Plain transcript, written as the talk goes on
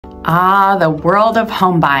Ah, the world of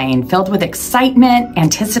home buying, filled with excitement,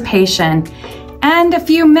 anticipation, and a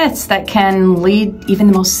few myths that can lead even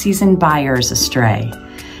the most seasoned buyers astray.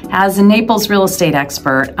 As a Naples real estate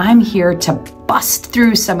expert, I'm here to bust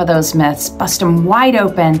through some of those myths, bust them wide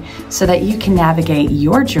open so that you can navigate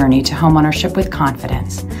your journey to homeownership with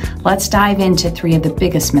confidence. Let's dive into 3 of the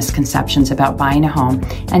biggest misconceptions about buying a home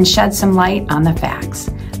and shed some light on the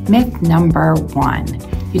facts. Myth number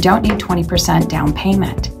 1, you don't need 20% down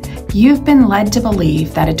payment. You've been led to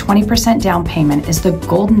believe that a 20% down payment is the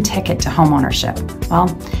golden ticket to homeownership. Well,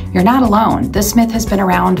 you're not alone. This myth has been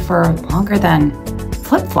around for longer than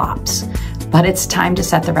flip-flops. But it's time to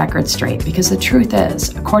set the record straight, because the truth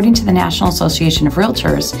is, according to the National Association of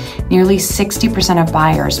Realtors, nearly 60% of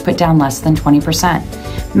buyers put down less than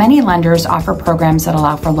 20%. Many lenders offer programs that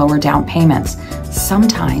allow for lower down payments,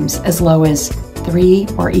 sometimes as low as 3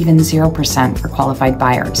 or even 0% for qualified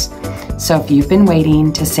buyers. So if you've been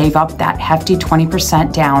waiting to save up that hefty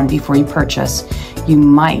 20% down before you purchase, you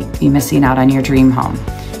might be missing out on your dream home.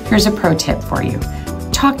 Here's a pro tip for you.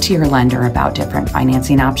 Talk to your lender about different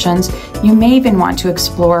financing options. You may even want to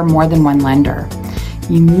explore more than one lender.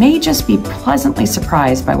 You may just be pleasantly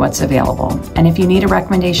surprised by what's available. And if you need a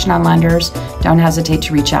recommendation on lenders, don't hesitate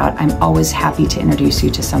to reach out. I'm always happy to introduce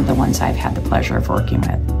you to some of the ones I've had the pleasure of working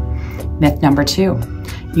with. Myth number 2,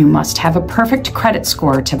 you must have a perfect credit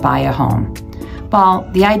score to buy a home. Well,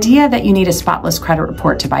 the idea that you need a spotless credit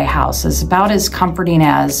report to buy a house is about as comforting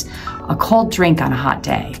as a cold drink on a hot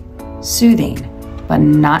day. Soothing, but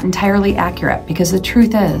not entirely accurate, because the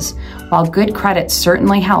truth is, while good credit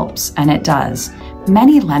certainly helps, and it does,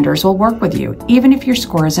 many lenders will work with you, even if your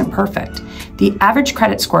score isn't perfect. The average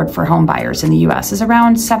credit score for home buyers in the U.S. is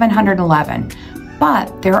around 711,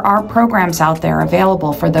 but there are programs out there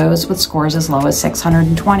available for those with scores as low as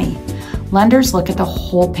 620. Lenders look at the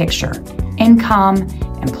whole picture: income,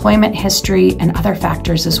 employment history, and other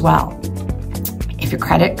factors as well. If your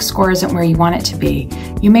credit score isn't where you want it to be,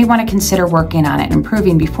 you may want to consider working on it and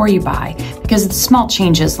improving before you buy, because the small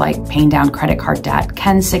changes like paying down credit card debt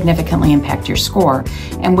can significantly impact your score.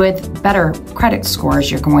 And with better credit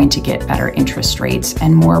scores, you're going to get better interest rates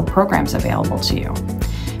and more programs available to you.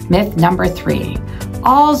 Myth number 3,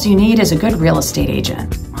 all you need is a good real estate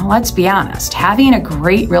agent. Well, let's be honest, having a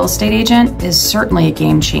great real estate agent is certainly a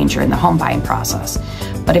game changer in the home buying process.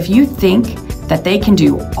 But if you think that they can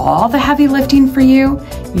do all the heavy lifting for you,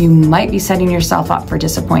 you might be setting yourself up for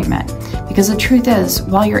disappointment. Because the truth is,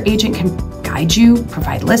 while your agent can guide you,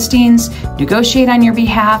 provide listings, negotiate on your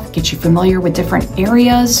behalf, get you familiar with different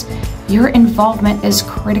areas, your involvement is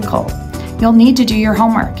critical. You'll need to do your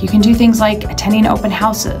homework. You can do things like attending open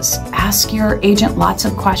houses, ask your agent lots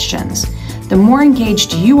of questions. The more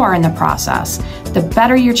engaged you are in the process, the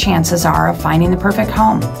better your chances are of finding the perfect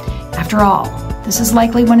home. After all, this is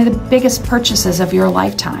likely one of the biggest purchases of your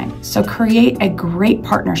lifetime, so create a great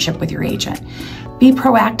partnership with your agent. Be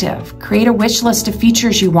proactive, create a wish list of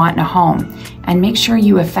features you want in a home, and make sure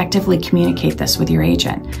you effectively communicate this with your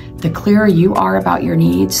agent. The clearer you are about your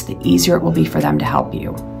needs, the easier it will be for them to help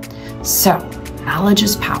you. So, knowledge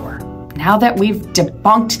is power. Now that we've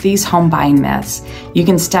debunked these home buying myths, you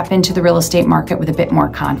can step into the real estate market with a bit more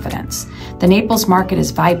confidence. The Naples market is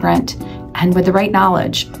vibrant, and with the right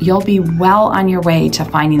knowledge, you'll be well on your way to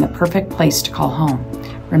finding the perfect place to call home.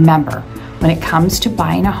 Remember, when it comes to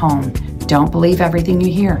buying a home, don't believe everything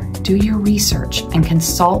you hear. Do your research and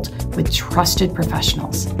consult with trusted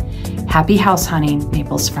professionals. Happy house hunting,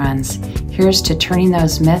 Naples friends. Here's to turning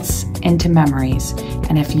those myths into memories.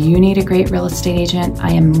 And if you need a great real estate agent,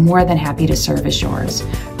 I am more than happy to serve as yours.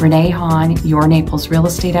 Renee Hahn, your Naples real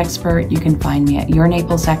estate expert. You can find me at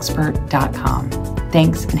yournaplesexpert.com.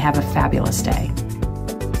 Thanks, and have a fabulous day.